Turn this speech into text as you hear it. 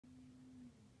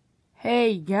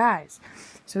Hey guys,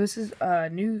 so this is a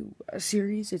new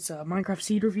series. It's Minecraft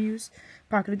Seed Reviews,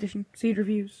 Pocket Edition Seed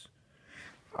Reviews.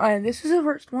 And this is the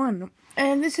first one.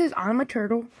 And this is I'm a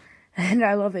Turtle, and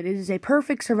I love it. It is a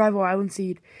perfect survival island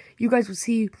seed. You guys will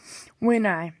see when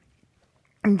I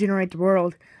generate the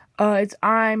world. It's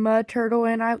I'm a turtle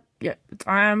and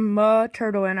I'm a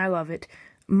turtle and I love it.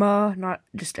 Not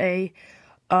just a.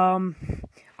 I'll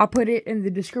put it in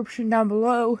the description down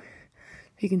below.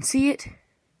 You can see it.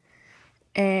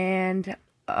 And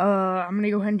I'm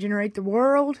gonna go ahead and generate the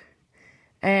world,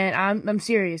 and I'm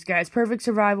serious, guys. Perfect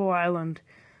survival island.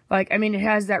 Like, I mean, it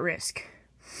has that risk.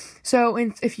 So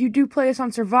if you do play this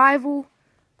on survival,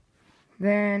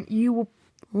 then you will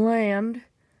land.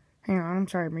 Hang on, I'm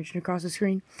sorry, I'm reaching across the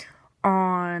screen.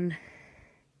 On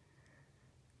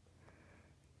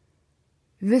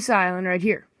this island right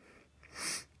here.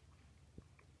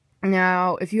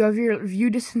 Now, if you have your view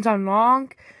distance on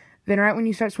long, then right when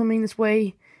you start swimming this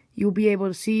way, you'll be able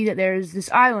to see that there's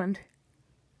this island,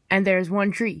 and there's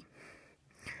one tree.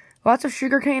 Lots of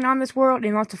sugarcane on this world,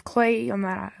 and lots of clay on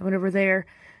that one over there,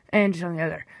 and just on the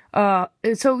other.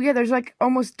 So yeah, there's like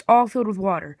almost all filled with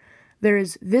water.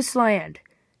 There's this land.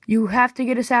 You have to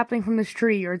get a sapling from this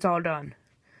tree, or it's all done.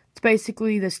 It's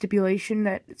basically the stipulation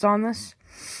that it's on this.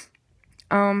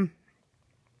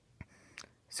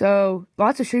 So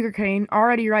lots of sugarcane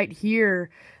already right here.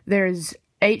 There's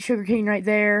 8 sugarcane right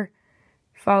there,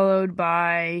 followed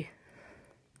by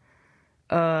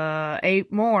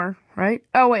 8 more, right?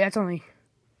 Oh wait, that's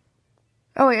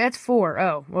 4.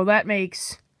 Oh, well that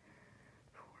makes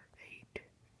 4, 8,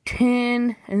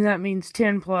 10, and that means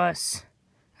 10 plus.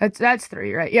 That's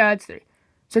 3, right? Yeah, that's 3.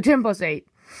 So 10 plus 8,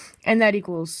 and that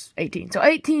equals 18. So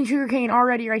 18 sugarcane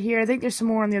already right here. I think there's some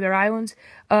more on the other islands.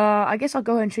 I guess I'll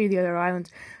go ahead and show you the other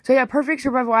islands. So yeah, perfect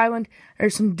survival island.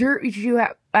 There's some dirt you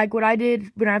have, like what I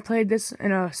did when I played this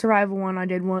in a survival one I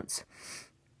did once.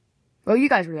 Well, you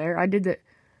guys were there. I did that.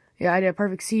 Yeah, I did a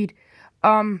perfect seed.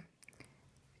 That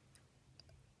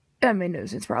made no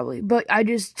sense probably, but I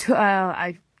just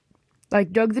I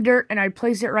like dug the dirt and I'd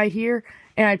place it right here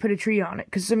and I'd put a tree on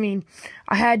it. Cause I mean,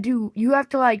 you have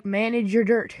to like manage your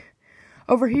dirt.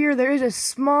 Over here, there is a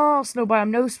small snow biome,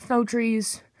 no snow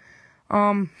trees.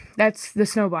 That's the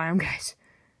snow biome, guys.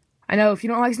 I know, if you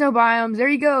don't like snow biomes, there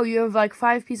you go. You have like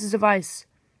 5 pieces of ice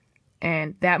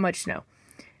and that much snow.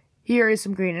 Here is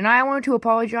some green. And I want to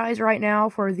apologize right now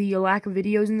for the lack of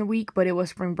videos in the week, but it was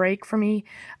spring break for me.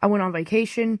 I went on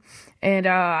vacation, and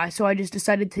so I just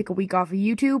decided to take a week off of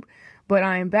YouTube. But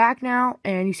I am back now,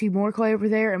 and you see more clay over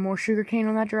there and more sugarcane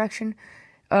on that direction.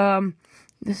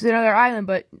 This is another island,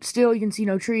 but still you can see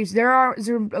no trees.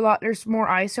 There's more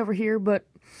ice over here, but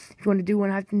if you want to do one,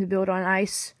 I have to build on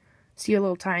ice. See a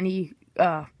little tiny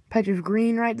patch of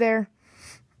green right there.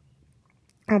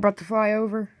 I'm about to fly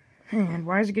over. And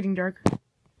why is it getting darker?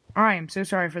 I am so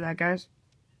sorry for that, guys.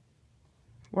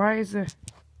 Why is this?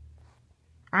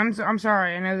 I'm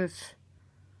sorry. I know that's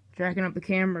jacking up the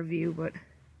camera view, but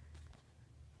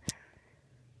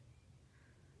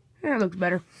yeah, it looks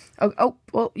better. Oh,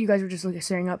 well, you guys were just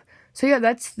staring up. So yeah,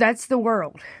 that's the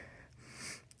world.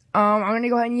 I'm gonna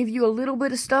go ahead and give you a little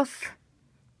bit of stuff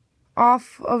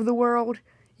off of the world.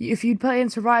 If you'd play in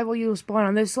survival, you'll spawn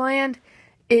on this land.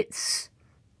 It's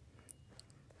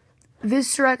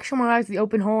this direction when I have the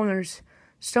open hole and there's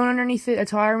stone underneath it.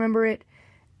 That's how I remember it.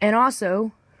 And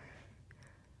also,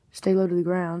 stay low to the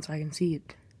ground so I can see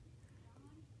it.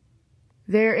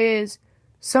 There is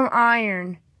some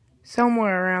iron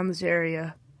somewhere around this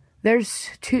area. There's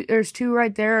two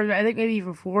right there. I think maybe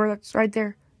even 4 that's right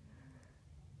there.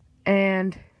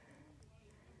 And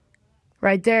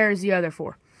right there is the other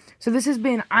 4. So this has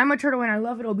been I'm a Turtle and I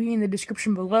love it. It'll be in the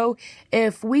description below.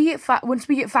 If we get once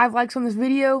we get 5 likes on this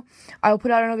video, I'll put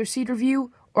out another seed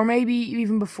review, or maybe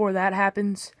even before that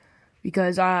happens,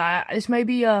 because this may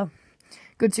be a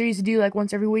good series to do like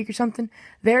once every week or something.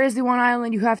 There is the one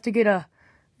island you have to get a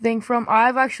thing from.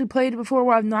 I've actually played it before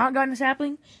where I've not gotten a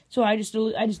sapling, so I just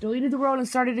deleted the world and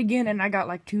started again, and I got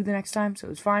like 2 the next time, so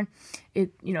it was fine.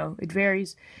 It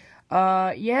varies.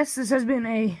 Yes, this has been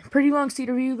a pretty long seed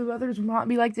review. The others will not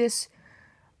be like this.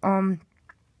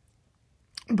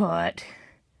 But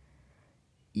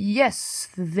yes,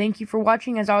 thank you for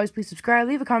watching. As always, please subscribe,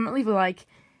 leave a comment, leave a like,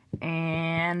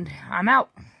 and I'm out.